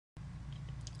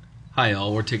Hi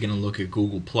all, we're taking a look at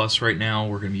Google Plus right now.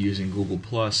 We're going to be using Google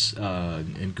Plus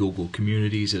and Google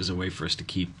Communities as a way for us to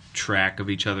keep track of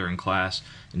each other in class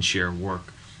and share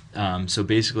work. So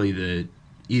basically the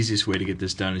easiest way to get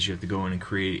this done is you have to go in and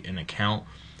create an account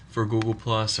for Google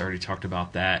Plus. I already talked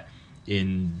about that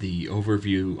in the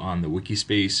overview on the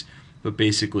Wikispace, but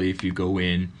basically if you go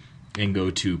in and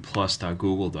go to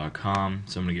plus.google.com,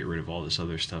 so I'm going to get rid of all this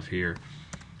other stuff here.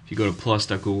 If you go to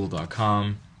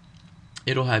plus.google.com,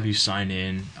 it'll have you sign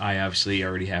in. I obviously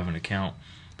already have an account,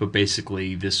 but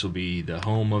basically this will be the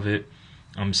home of it.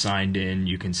 I'm signed in.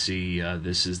 You can see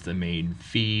this is the main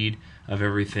feed of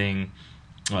everything.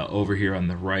 Over here on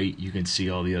the right, you can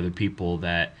see all the other people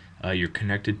that you're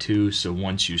connected to. So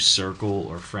once you circle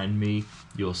or friend me,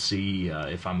 you'll see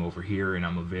if I'm over here and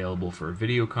I'm available for a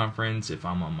video conference, if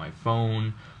I'm on my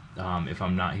phone, if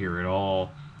I'm not here at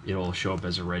all, it'll show up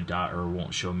as a red dot or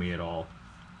won't show me at all.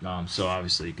 So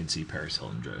obviously you can see Paris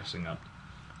Hilton dressing up.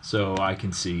 So I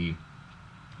can see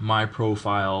my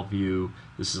profile view.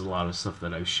 This is a lot of stuff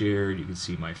that I've shared. You can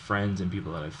see my friends and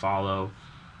people that I follow.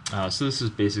 So this is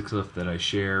basic stuff that I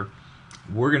share.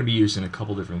 We're going to be using a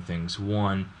couple different things.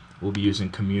 One, we'll be using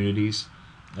communities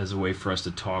as a way for us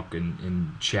to talk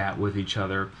and chat with each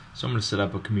other. So I'm going to set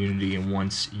up a community, and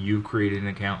once you create an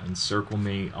account and circle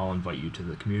me, I'll invite you to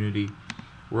the community.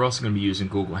 We're also going to be using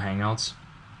Google Hangouts.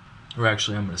 Or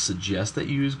actually, I'm going to suggest that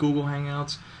you use Google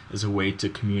Hangouts as a way to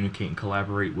communicate and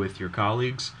collaborate with your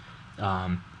colleagues.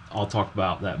 I'll talk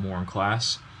about that more in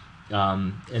class.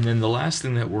 And then the last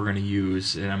thing that we're going to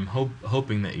use, and I'm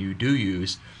hoping that you do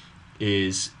use,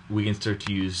 is we can start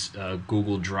to use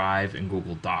Google Drive and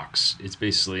Google Docs. It's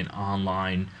basically an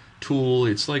online tool.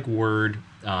 It's like Word,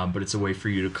 but it's a way for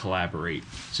you to collaborate.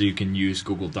 So you can use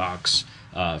Google Docs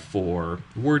for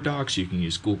Word docs, you can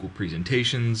use Google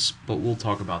presentations, but we'll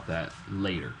talk about that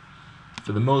later.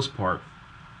 For the most part,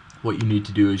 what you need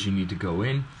to do is you need to go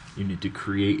in, you need to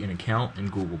create an account in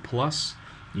Google Plus,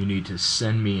 you need to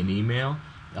send me an email,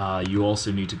 you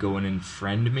also need to go in and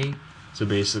friend me. So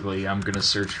basically I'm going to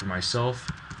search for myself,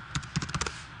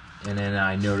 and then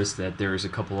I noticed that there's a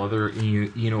couple other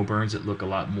Eno Burns that look a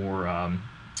lot more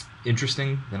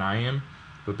interesting than I am.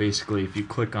 But basically if you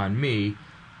click on me,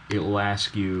 it will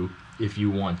ask you if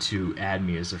you want to add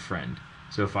me as a friend.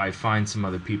 So if I find some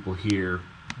other people here,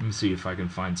 let me see if I can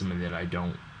find somebody that I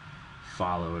don't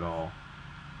follow at all.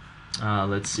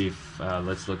 Let's see if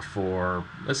let's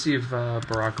see if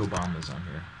Barack Obama's on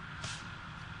here.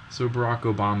 So Barack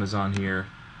Obama's on here,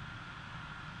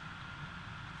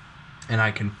 and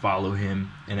I can follow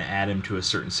him and add him to a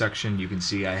certain section. You can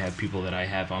see I have people that I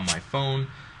have on my phone,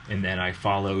 and then I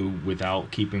follow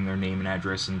without keeping their name and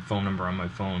address and phone number on my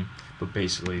phone, but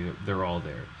basically they're all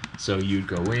there. So you'd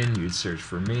go in, you'd search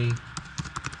for me,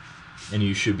 and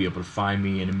you should be able to find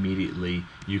me, and immediately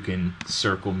you can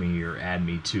circle me or add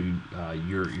me to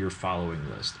your following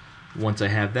list. Once I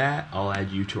have that, I'll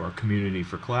add you to our community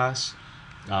for class.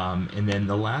 And then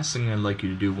the last thing I'd like you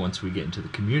to do once we get into the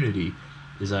community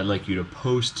is I'd like you to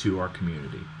post to our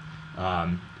community.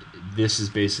 This is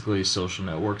basically a social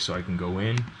network, so I can go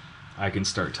in, I can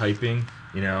start typing,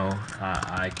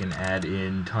 I can add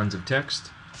in tons of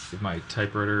text. If my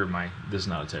typewriter, this is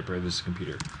not a typewriter, this is a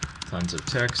computer, tons of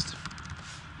text.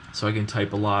 So I can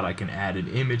type a lot, I can add in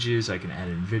images, I can add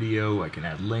in video, I can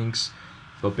add links,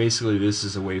 but basically this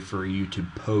is a way for you to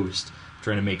post,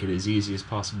 trying to make it as easy as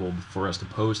possible for us to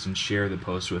post and share the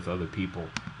post with other people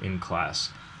in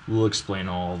class. We'll explain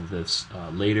all of this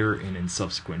later and in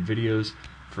subsequent videos.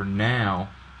 For now,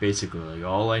 basically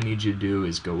all I need you to do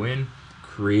is go in,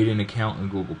 create an account in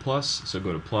Google Plus. So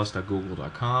go to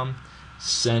plus.google.com,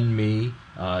 send me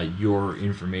your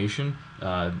information.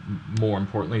 More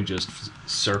importantly, just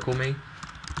circle me.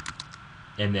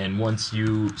 And then once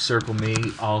you circle me,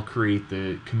 I'll create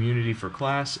the community for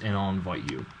class and I'll invite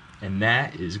you. And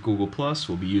that is Google Plus.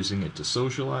 We'll be using it to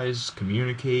socialize,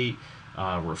 communicate,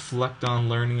 reflect on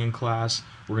learning in class.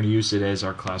 We're going to use it as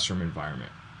our classroom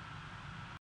environment.